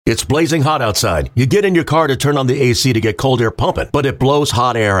It's blazing hot outside. You get in your car to turn on the AC to get cold air pumping, but it blows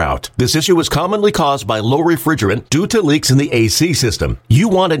hot air out. This issue is commonly caused by low refrigerant due to leaks in the AC system. You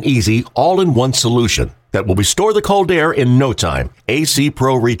want an easy, all-in-one solution that will restore the cold air in no time. AC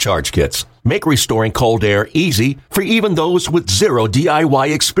Pro Recharge Kits make restoring cold air easy for even those with zero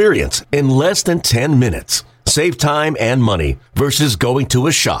DIY experience in less than 10 minutes. Save time and money versus going to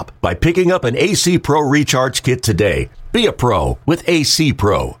a shop by picking up an AC Pro Recharge Kit today. Be a pro with AC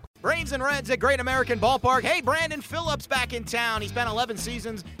Pro. Braves and Reds at Great American Ballpark. Hey, Brandon Phillips back in town. He spent 11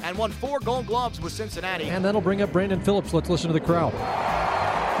 seasons and won 4 Gold Gloves with Cincinnati. And that'll bring up Brandon Phillips. Let's listen to the crowd.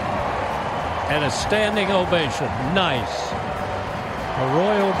 And a standing ovation. Nice.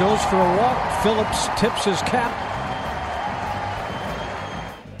 Arroyo goes for a walk. Phillips tips his cap.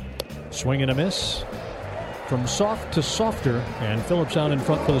 Swing and a miss. From soft to softer, and Phillips out in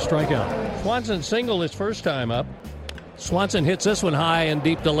front for the strikeout. Swanson singled his first time up. Swanson hits this one high and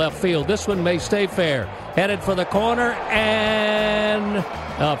deep to left field. This one may stay fair. Headed for the corner, and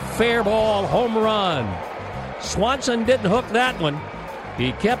a fair ball home run. Swanson didn't hook that one.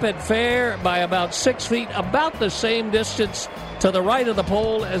 He kept it fair by about 6 feet, about the same distance to the right of the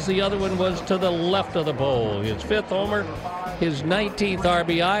pole as the other one was to the left of the pole. His 5th homer, his 19th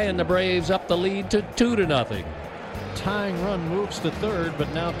RBI, and the Braves up the lead to 2-0. Tying run moves to third,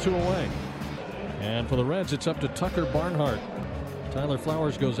 but now 2 away. And for the Reds, it's up to Tucker Barnhart. Tyler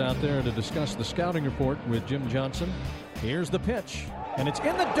Flowers goes out there to discuss the scouting report with Jim Johnson. Here's the pitch, and it's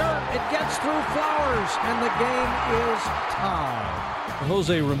in the dirt. It gets through Flowers, and the game is tied.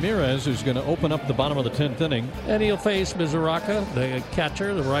 Jose Ramirez, who's going to open up the bottom of the 10th inning. And he'll face Mizuraka, the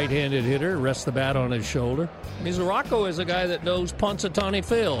catcher, the right-handed hitter, rests the bat on his shoulder. Mizuraka is a guy that knows Punxsutawney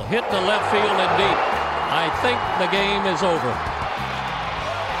Phil. Hit to left field and deep. I think the game is over.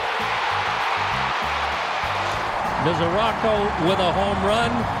 Mizuraka with a home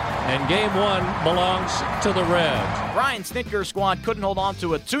run, and game 1 belongs to the Reds. Brian Snitker's squad couldn't hold on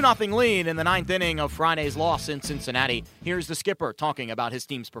to a 2-0 lead in the 9th inning of Friday's loss in Cincinnati. Here's the skipper talking about his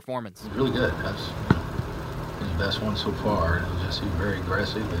team's performance. It was really good. That's his best one so far. It was just very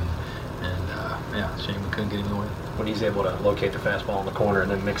aggressive, and yeah, shame we couldn't get him away. When he's able to locate the fastball in the corner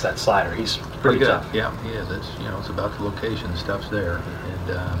and then mix that slider, he's pretty good. tough. Yeah, he is. It's about the location. Stuff's there,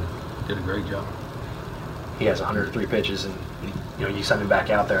 and did a great job. He has 103 pitches, and you send him back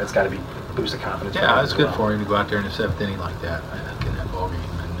out there, it's got to be boost the confidence. Yeah, it's good for him to go out there in the 7th inning like that, I think, in that ball game,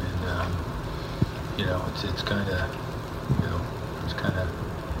 and it's kind of,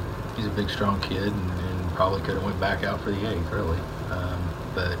 he's a big, strong kid, and probably could have went back out for the 8th, really.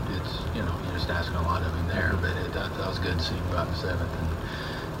 But it's, you're just asking a lot of him there. But that was good to see him go out in the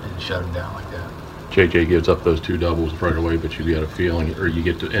 7th and shut him down like that. JJ gives up those 2 doubles right away, but you get a feeling, or you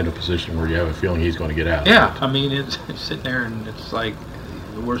get to in a position where you have a feeling he's going to get out. Yeah, I mean, it's sitting there, and it's like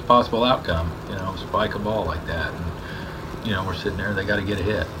the worst possible outcome. Spike a ball like that, and we're sitting there. They got to get a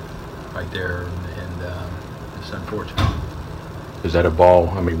hit right there, and it's unfortunate. Is that a ball?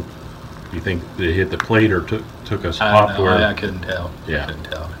 I mean, do you think they hit the plate or took a spot where? I couldn't tell. Yeah. I couldn't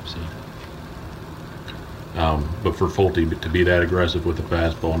tell. See. But for Fulte to be that aggressive with the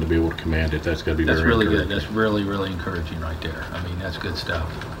fastball and to be able to command it, that's got to be That's very really encouraging. good. That's really, really encouraging right there. I mean, that's good stuff.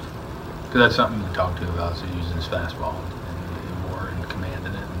 Because that's something we talked to him about, so using his fastball and more and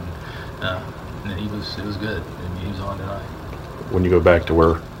commanding it. And it was good. I mean, he was on tonight. When you go back to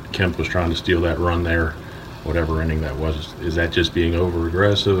where Kemp was trying to steal that run there, whatever inning that was, is that just being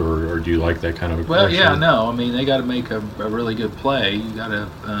over-aggressive, or do you like that kind of aggression? Well, yeah, no. I mean, they got to make a really good play. You got to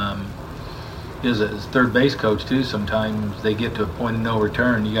as a third base coach too, sometimes they get to a point of no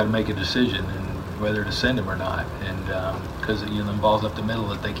return. You got to make a decision and whether to send him or not, and because the balls up the middle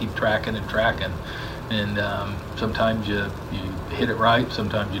that they keep tracking, and sometimes you hit it right,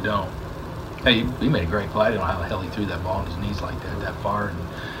 sometimes you don't. Hey, he made a great play. I don't know how the hell he threw that ball on his knees like that far and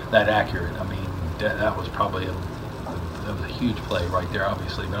that accurate. I mean, that was probably that was a huge play right there,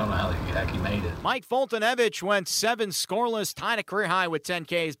 obviously, but I don't know how the heck he made it. Mike Foltynewicz went 7 scoreless, tied a career high with 10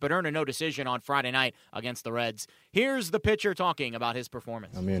 Ks, but earned a no decision on Friday night against the Reds. Here's the pitcher talking about his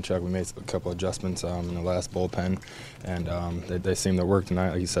performance. Me and Chuck, we made a couple adjustments in the last bullpen, and they seemed to work tonight.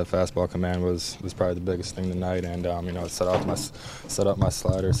 Like you said, fastball command was probably the biggest thing tonight, and set up my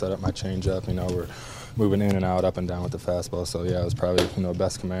slider, set up my changeup. We're moving in and out, up and down with the fastball. So yeah, it was probably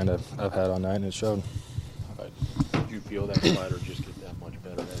best command I've had all night, and it showed. Did you feel that slider just get that much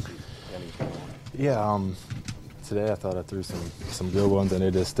better as the innings went on? Yeah, today I thought I threw some good ones, and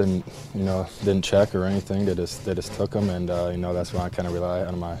they just didn't check or anything. They just took them, and that's why I kind of rely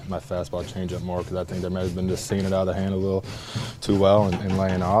on my fastball changeup more, because I think they might have been just seeing it out of the hand a little too well and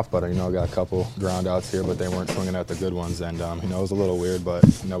laying off. But I got a couple ground outs here, but they weren't swinging at the good ones, and it was a little weird. But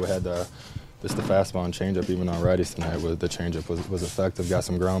we had just the fastball and changeup even on righties tonight. The changeup was effective. Got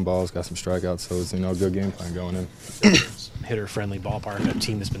some ground balls, got some strikeouts, so it was a good game plan going in. Hitter-friendly ballpark, a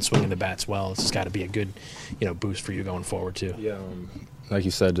team that's been swinging the bats well. This has got to be a good, boost for you going forward too. Yeah, like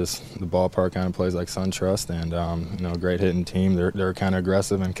you said, just the ballpark kind of plays like SunTrust, and great hitting team. They're kind of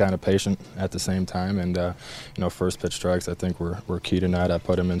aggressive and kind of patient at the same time, and first pitch strikes I think were key tonight. I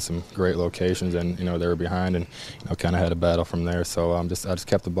put them in some great locations, and they were behind, and kind of had a battle from there. So I just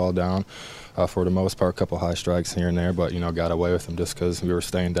kept the ball down. For the most part, a couple high strikes here and there, but got away with them just because we were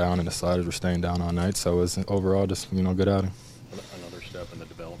staying down and the sliders were staying down all night. So it was overall just good outing. Another step in the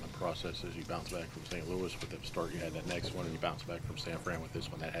development process as you bounce back from St. Louis with the start you had that next one, and you bounce back from San Fran with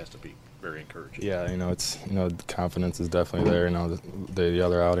this one. That has to be very encouraging. Yeah, it's confidence is definitely there. The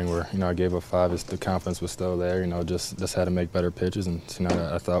other outing where I gave up 5, the confidence was still there. Just had to make better pitches, and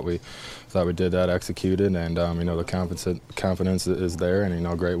I thought we did that, executed, and the confidence is there,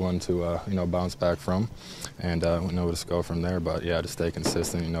 and great one to bounce back from, and just go from there. But yeah, to stay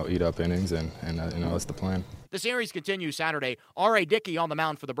consistent, eat up innings, and that's the plan. The series continues Saturday. R.A. Dickey on the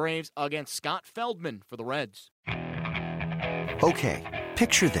mound for the Braves against Scott Feldman for the Reds. Okay,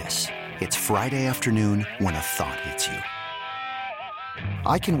 picture this. It's Friday afternoon when a thought hits you.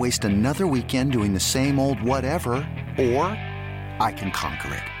 I can waste another weekend doing the same old whatever, or I can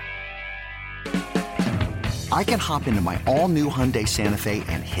conquer it. I can hop into my all-new Hyundai Santa Fe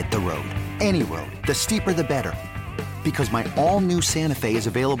and hit the road. Any road. The steeper, the better. Because my all-new Santa Fe is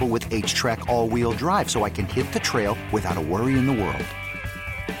available with H-Track all-wheel drive, so I can hit the trail without a worry in the world.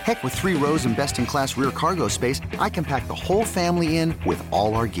 Heck, with 3 rows and best-in-class rear cargo space, I can pack the whole family in with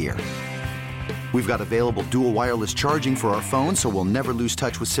all our gear. We've got available dual wireless charging for our phones, so we'll never lose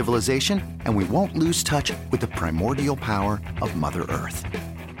touch with civilization, and we won't lose touch with the primordial power of Mother Earth.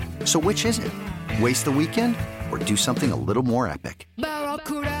 So which is it? Waste the weekend or do something a little more epic?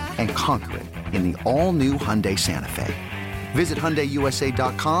 And conquer it in the all-new Hyundai Santa Fe. Visit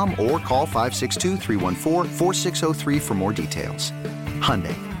HyundaiUSA.com or call 562-314-4603 for more details.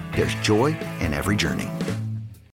 Hyundai, there's joy in every journey.